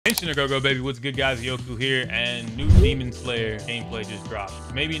Go baby, what's good guys? Iyokuu here, and new Demon Slayer gameplay just dropped.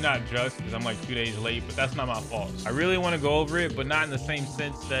 Maybe not just because I'm like 2 days late, but that's not my fault. I really want to go over it, but not in the same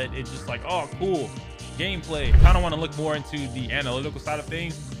sense that it's just like, oh cool gameplay. Kind of want to look more into the analytical side of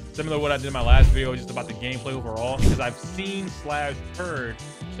things, similar to what I did in my last video, just about the gameplay overall, because I've seen / heard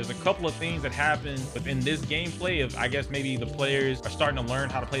there's a couple of things that happen within this gameplay of, I guess maybe the players are starting to learn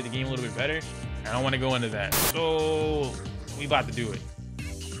how to play the game a little bit better, and I want to go into that. So we about to do it.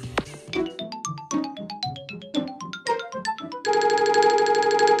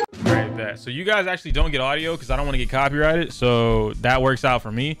 So you guys actually don't get audio because I don't want to get copyrighted, so that works out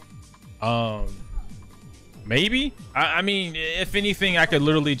for me. Maybe I mean, if anything, I could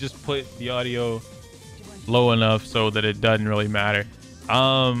literally just put the audio low enough so that it doesn't really matter.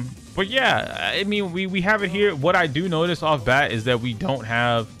 But yeah, I mean, we have it here. What I do notice off bat is that we don't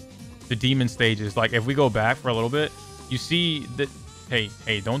have the demon stages. Like if we go back for a little bit, you see that, hey,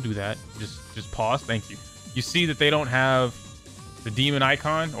 don't do that, just pause, thank you. You see that they don't have the demon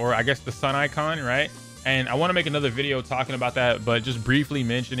icon, or I guess the sun icon, right? And I want to make another video talking about that, but just briefly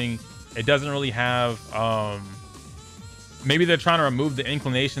mentioning it doesn't really have, maybe they're trying to remove the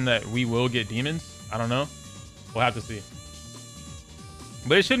inclination that we will get demons. I don't know, we'll have to see,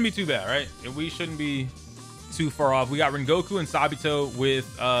 but it shouldn't be too bad, right? We shouldn't be too far off. We got Rengoku and Sabito with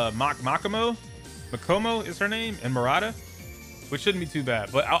Makomo is her name, and Murata, which shouldn't be too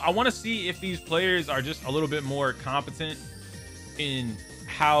bad. But I want to see if these players are just a little bit more competent in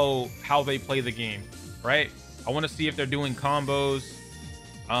how they play the game, right? I want to see if they're doing combos,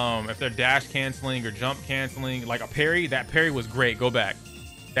 if they're dash canceling or jump canceling, like a parry. That parry was great. Go back,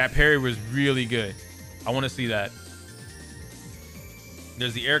 that parry was really good. I want to see that.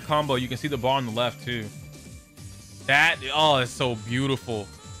 There's the air combo. You can see the ball on the left too. That, oh, it's so beautiful.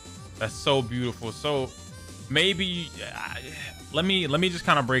 That's so beautiful. So maybe let me just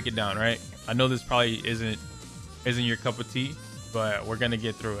kind of break it down, right? I know this probably isn't your cup of tea, but we're gonna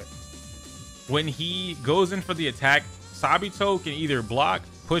get through it. When he goes in for the attack, Sabito can either block,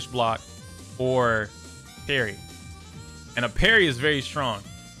 push block, or parry, and a parry is very strong.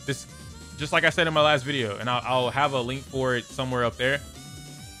 This, just like I said in my last video, and I'll have a link for it somewhere up there.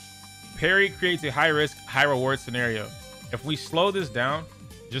 Parry creates a high risk, high reward scenario. If we slow this down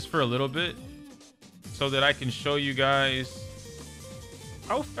just for a little bit so that I can show you guys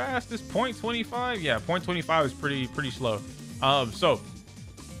how fast is 0.25. Yeah, 0.25 is pretty slow. So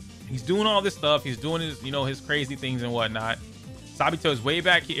he's doing all this stuff, he's doing his, you know, his crazy things and whatnot. Sabito is way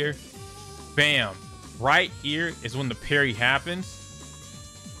back here, bam, right here is when the parry happens,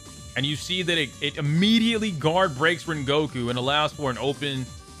 and you see that it immediately guard breaks Rengoku and allows for an open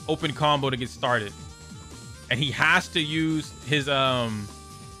combo to get started. And he has to use his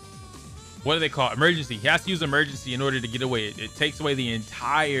what do they call it? Emergency. He has to use emergency in order to get away. It takes away the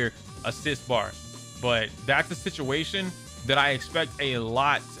entire assist bar. But that's a situation that I expect a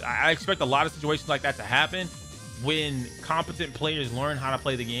lot. I expect a lot of situations like that to happen when competent players learn how to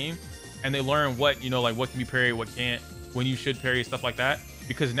play the game, and they learn what, you know, like what can be parried, what can't, when you should parry, stuff like that.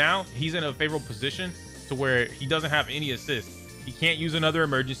 Because now he's in a favorable position to where he doesn't have any assist. He can't use another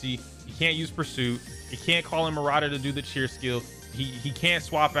emergency. He can't use pursuit. He can't call in Murata to do the cheer skill. He can't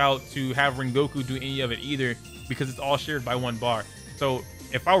swap out to have Rengoku do any of it either, because it's all shared by one bar. So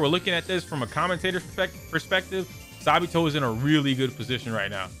if I were looking at this from a commentator's perspective, Sabito is in a really good position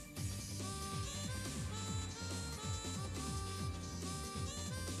right now.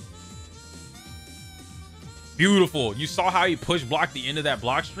 Beautiful. You saw how he push blocked the end of that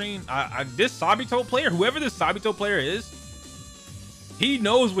block screen. This Sabito player, whoever this Sabito player is, he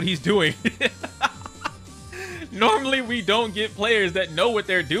knows what he's doing. Normally we don't get players that know what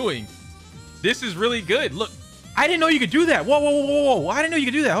they're doing. This is really good. Look, I didn't know you could do that. Whoa. I didn't know you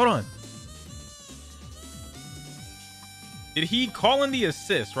could do that. Hold on. Did he call in the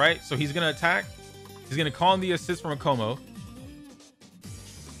assist, right? So he's gonna attack. He's gonna call in the assist from Makomo,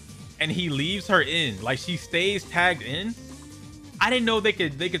 and he leaves her in. Like, she stays tagged in. I didn't know they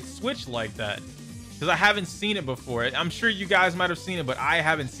could switch like that, because I haven't seen it before. I'm sure you guys might have seen it, but I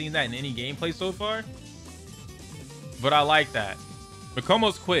haven't seen that in any gameplay so far. But I like that.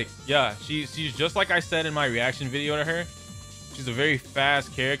 Makomo's quick. Yeah, she's just like I said in my reaction video to her. She's a very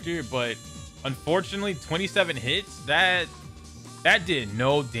fast character, but unfortunately 27 hits, that did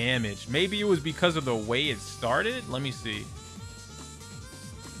no damage. Maybe it was because of the way it started. Let me see.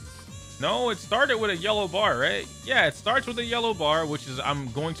 No, it started with a yellow bar, right? Yeah, it starts with a yellow bar, which is,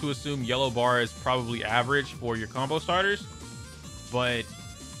 I'm going to assume yellow bar is probably average for your combo starters. But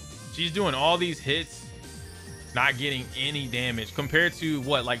she's doing all these hits, not getting any damage compared to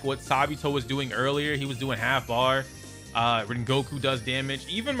what Sabito was doing earlier. He was doing half bar. Rengoku does damage.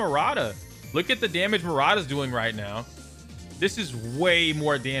 Even Murata. Look at the damage Murata's doing right now. This is way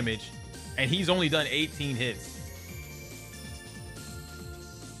more damage. And he's only done 18 hits.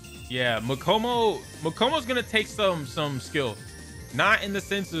 Yeah, Mokomo's gonna take some skill. Not in the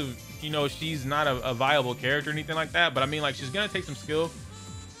sense of, you know, she's not a viable character or anything like that, but I mean, like, she's gonna take some skill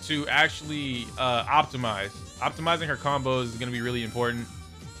to actually optimize. Optimizing her combos is gonna be really important,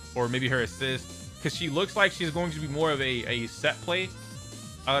 or maybe her assist, because she looks like she's going to be more of a set play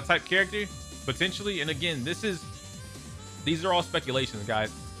type character potentially. And again, these are all speculations,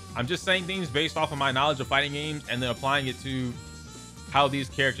 guys. I'm just saying things based off of my knowledge of fighting games and then applying it to how these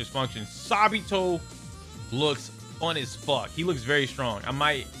characters function. Sabito looks fun as fuck. He looks very strong. I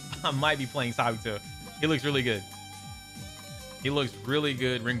might be playing Sabito. He looks really good. He looks really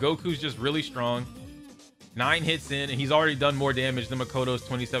good. Rengoku's just really strong. 9 hits in, and he's already done more damage than Makoto's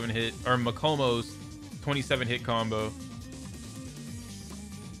 27 hit, or Makomo's 27 hit combo.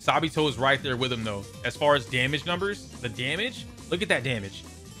 Sabito is right there with him though. As far as damage numbers, the damage, look at that damage.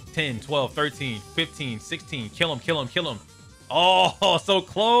 10, 12, 13, 15, 16. Kill him, kill him, kill him. Oh, so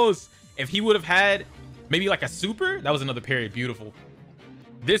close. If he would have had maybe like a super, that was another parry. Beautiful.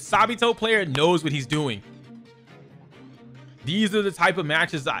 This Sabito player knows what he's doing. These are the type of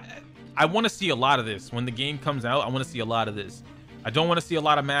matches I want to see a lot of this. When the game comes out, I want to see a lot of this. I don't want to see a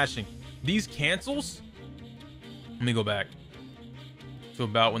lot of mashing. These cancels. Let me go back to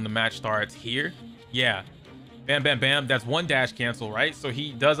about when the match starts here. Yeah. Bam, bam, bam. That's one dash cancel, right? So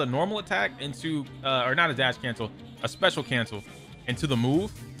he does a normal attack into, or not a dash cancel, a special cancel into the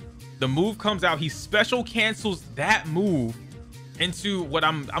move. The move comes out. He special cancels that move into what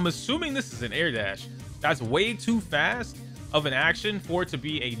I'm assuming this is an air dash. That's way too fast of an action for it to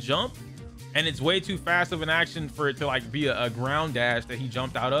be a jump, and it's way too fast of an action for it to like be a ground dash that he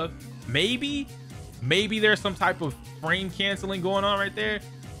jumped out of. Maybe there's some type of frame canceling going on right there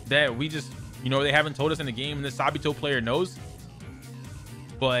that we just, you know, they haven't told us in the game and this Sabito player knows.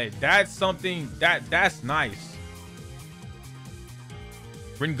 But that's something that's nice.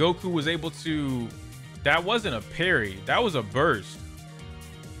 Rengoku was able to, that wasn't a parry, that was a burst.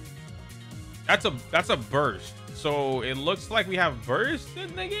 That's a burst. So it looks like we have burst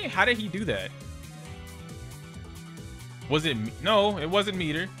in the game. How did he do that? Was it, no, it wasn't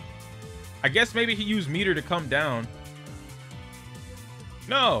meter. I guess maybe he used meter to come down.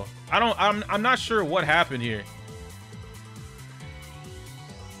 No, I'm not sure what happened here.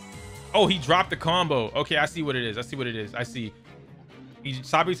 Oh, he dropped the combo. Okay, I see what it is. I see what it is. I see.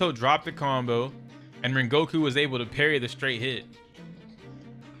 Sabito dropped the combo and Rengoku was able to parry the straight hit.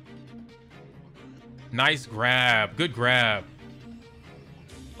 Nice grab. Good grab.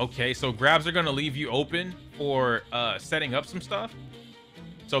 Okay, so grabs are going to leave you open for setting up some stuff.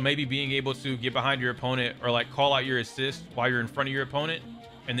 So maybe being able to get behind your opponent or like call out your assist while you're in front of your opponent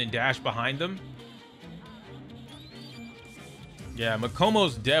and then dash behind them. Yeah,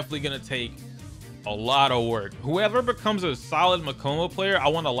 Makomo's definitely going to take a lot of work. Whoever becomes a solid Makomo player, I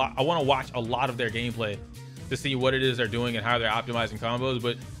want to watch a lot of their gameplay to see what it is they're doing and how they're optimizing combos.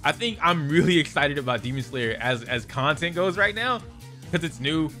 But I think I'm really excited about Demon Slayer as content goes right now, because it's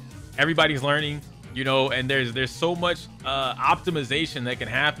new, everybody's learning, you know, and there's so much optimization that can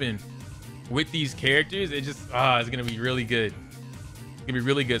happen with these characters. It just it's gonna be really good. It's gonna be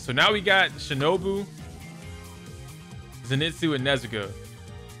really good. So now we got Shinobu, Zenitsu, and Nezuko.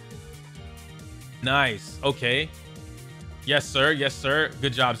 Nice. Okay. Yes, sir. Yes, sir.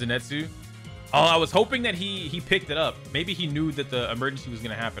 Good job, Zenitsu. Oh, I was hoping that he picked it up. Maybe he knew that the emergency was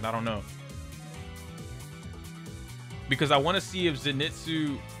gonna happen. I don't know. Because I want to see if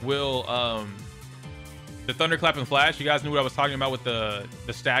Zenitsu will the thunderclap and flash. You guys knew what I was talking about with the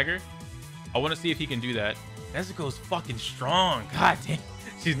stagger. I want to see if he can do that. Nezuko's fucking strong. God damn.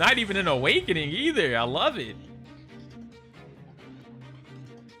 She's not even an awakening either. I love it.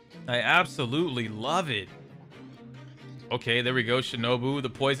 I absolutely love it. Okay, there we go. Shinobu, the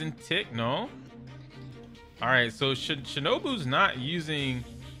poison tick. No. All right, so Shinobu's not using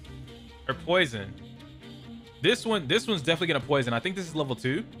her poison. This one's definitely gonna poison. I think this is level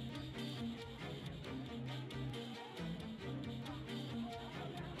 2.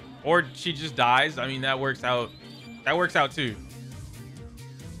 Or she just dies. I mean, that works out. That works out too.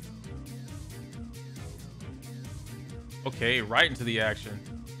 Okay, right into the action.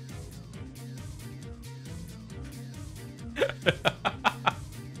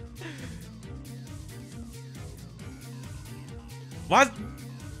 What?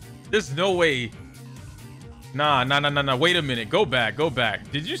 There's no way. Nah. Wait a minute. Go back.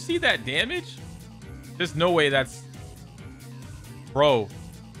 Did you see that damage? There's no way that's... Bro.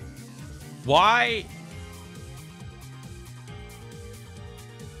 Why?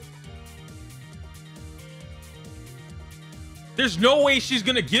 There's no way she's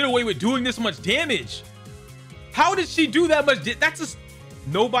gonna get away with doing this much damage. How did she do that much? That's just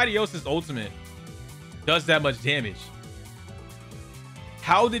nobody else's ultimate does that much damage.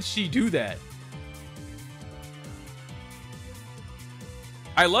 How did she do that?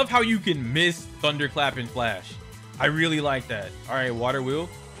 I love how you can miss Thunderclap and Flash. I really like that. All right, Water Wheel.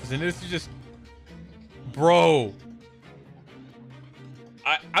 And this is just, bro.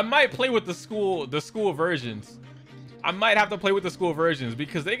 I might play with the school versions. I might have to play with the school versions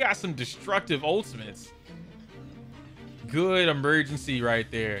because they got some destructive ultimates. Good emergency right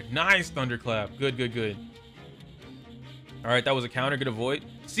there. Nice Thunderclap. Good, good, good. All right, that was a counter. Good avoid.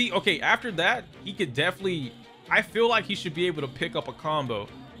 See, okay, after that, he could definitely, I feel like he should be able to pick up a combo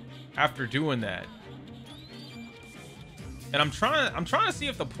after doing that. And I'm trying to see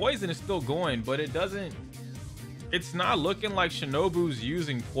if the poison is still going, but it doesn't. It's not looking like Shinobu's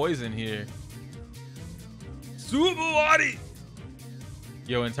using poison here. Subawari!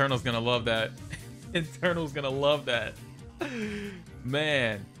 Yo, Internal's gonna love that. Internal's gonna love that.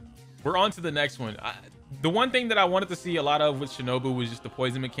 Man, we're on to the next one. The one thing that I wanted to see a lot of with Shinobu was just the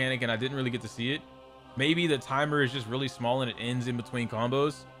poison mechanic, and I didn't really get to see it. Maybe the timer is just really small and it ends in between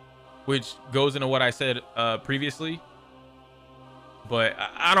combos, which goes into what I said previously. But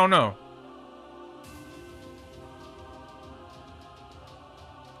I don't know.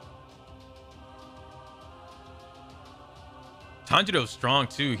 Tanjiro's strong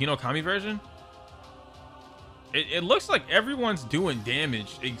too. Hinokami version. It looks like everyone's doing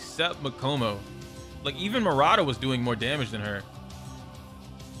damage except Makomo. Like even Murata was doing more damage than her.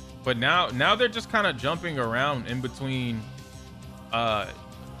 But now they're just kind of jumping around in between,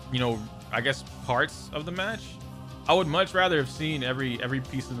 you know, I guess parts of the match. I would much rather have seen every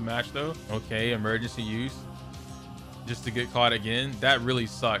piece of the match though. Okay, emergency use. Just to get caught again. That really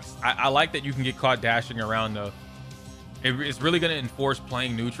sucks. I like that you can get caught dashing around though. It's really going to enforce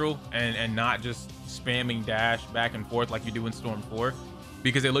playing neutral and not just spamming dash back and forth like you do in Storm 4,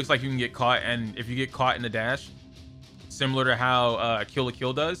 because it looks like you can get caught, and if you get caught in the dash, similar to how Kill la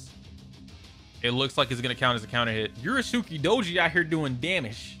Kill does, it looks like it's going to count as a counter hit. Yurisuke Doji out here doing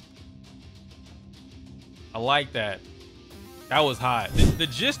damage. I like that. That was hot. The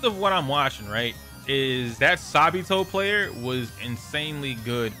gist of what I'm watching, right, is that Sabito player was insanely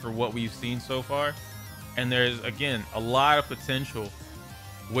good for what we've seen so far. And there's, again, a lot of potential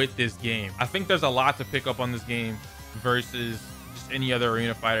with this game. I think there's a lot to pick up on this game versus just any other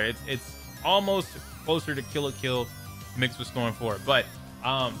arena fighter. It's almost closer to Kill la Kill mixed with Storm 4. But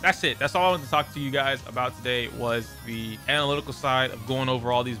that's it. That's all I wanted to talk to you guys about today, was the analytical side of going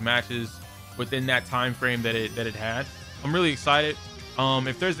over all these matches within that time frame that it had. I'm really excited.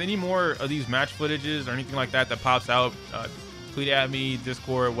 If there's any more of these match footages or anything like that that pops out, tweet at me,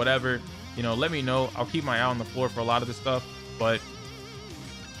 Discord, whatever. You know, let me know. I'll keep my eye on the floor for a lot of this stuff. But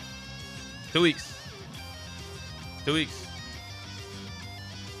 2 weeks. 2 weeks.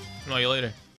 I'll see you later.